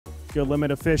Good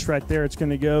limit of fish right there. It's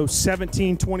going to go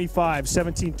 1725,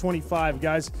 1725,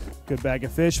 guys. Good bag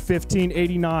of fish.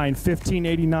 1589,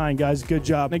 1589, guys. Good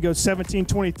job. Then goes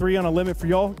 1723 on a limit for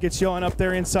y'all. Gets y'all up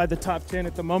there inside the top 10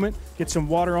 at the moment. Get some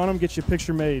water on them. Get you a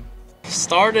picture made.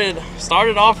 Started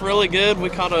off really good. We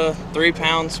caught a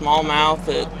 3-pound smallmouth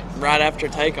right after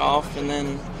takeoff, and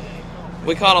then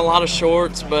we caught a lot of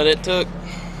shorts, but it took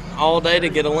all day to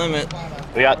get a limit.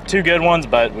 We got 2 good ones,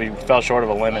 but we fell short of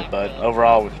a limit. But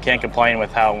overall, we can't complain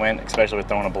with how it went, especially with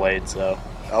throwing a blade. So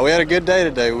we had a good day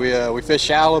today. We fished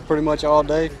shallow pretty much all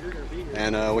day,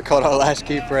 and we caught our last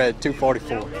keeper at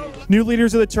 244. New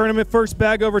leaders of the tournament, first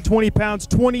bag over 20 pounds,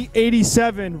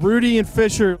 2087, Rudy and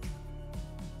Fisher.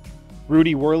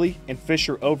 Rudy Worley and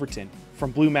Fisher Overton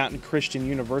from Blue Mountain Christian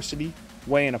University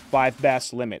weigh in a 5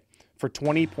 bass limit for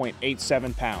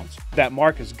 20.87 pounds. That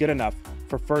mark is good enough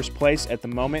for first place at the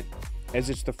moment, as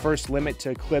it's the first limit to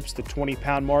eclipse the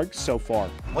 20-pound mark so far.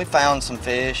 We found some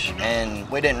fish, and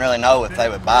we didn't really know if they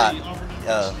would bite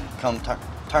come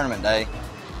tournament day.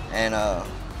 And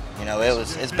you know,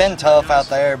 it's been tough out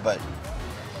there, but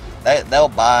they'll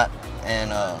bite.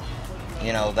 And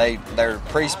you know, they're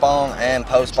pre-spawn and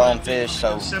post-spawn fish,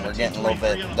 so we're getting a little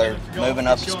bit. They're moving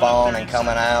up the spawn and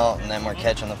coming out, and then we're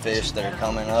catching the fish that are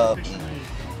coming up. And,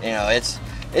 you know, it's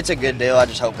a good deal. I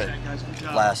just hope it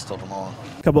lasts till tomorrow.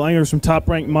 A couple anglers from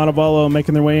top-ranked Montevallo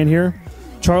making their way in here.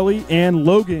 Charlie and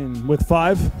Logan with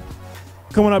 5.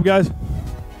 Coming up, guys.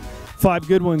 5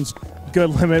 good ones. Good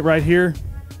limit right here.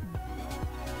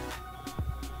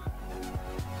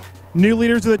 New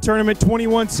leaders of the tournament,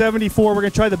 2174. We're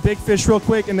going to try the big fish real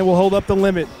quick, and then we'll hold up the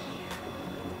limit.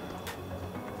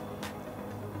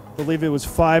 I believe it was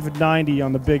 590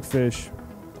 on the big fish.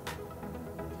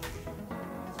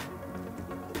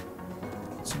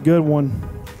 It's a good one.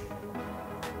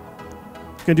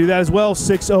 Can do that as well,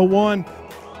 601.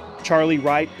 Charlie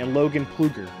Wright and Logan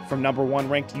Pluger from #1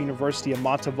 ranked University of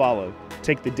Montevallo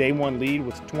take the day 1 lead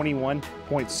with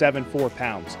 21.74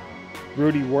 pounds.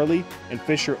 Rudy Worley and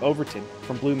Fisher Overton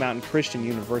from Blue Mountain Christian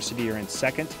University are in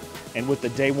second, and with the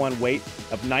day 1 weight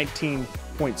of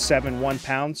 19.71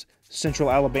 pounds,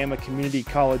 Central Alabama Community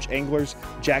College anglers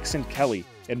Jackson Kelly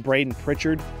and Braden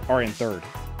Pritchard are in third.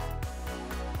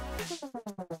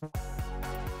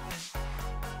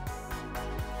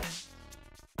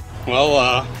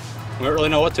 Well, we don't really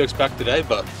know what to expect today,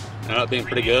 but it ended up being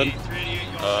pretty good.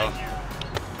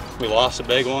 We lost a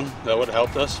big one that would have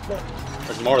helped us, but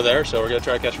there's more there, so we're going to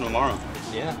try to catch them tomorrow.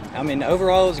 Yeah, I mean,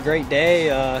 overall it was a great day,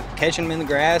 catching them in the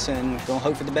grass and going to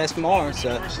hope for the best tomorrow,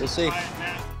 so we'll see.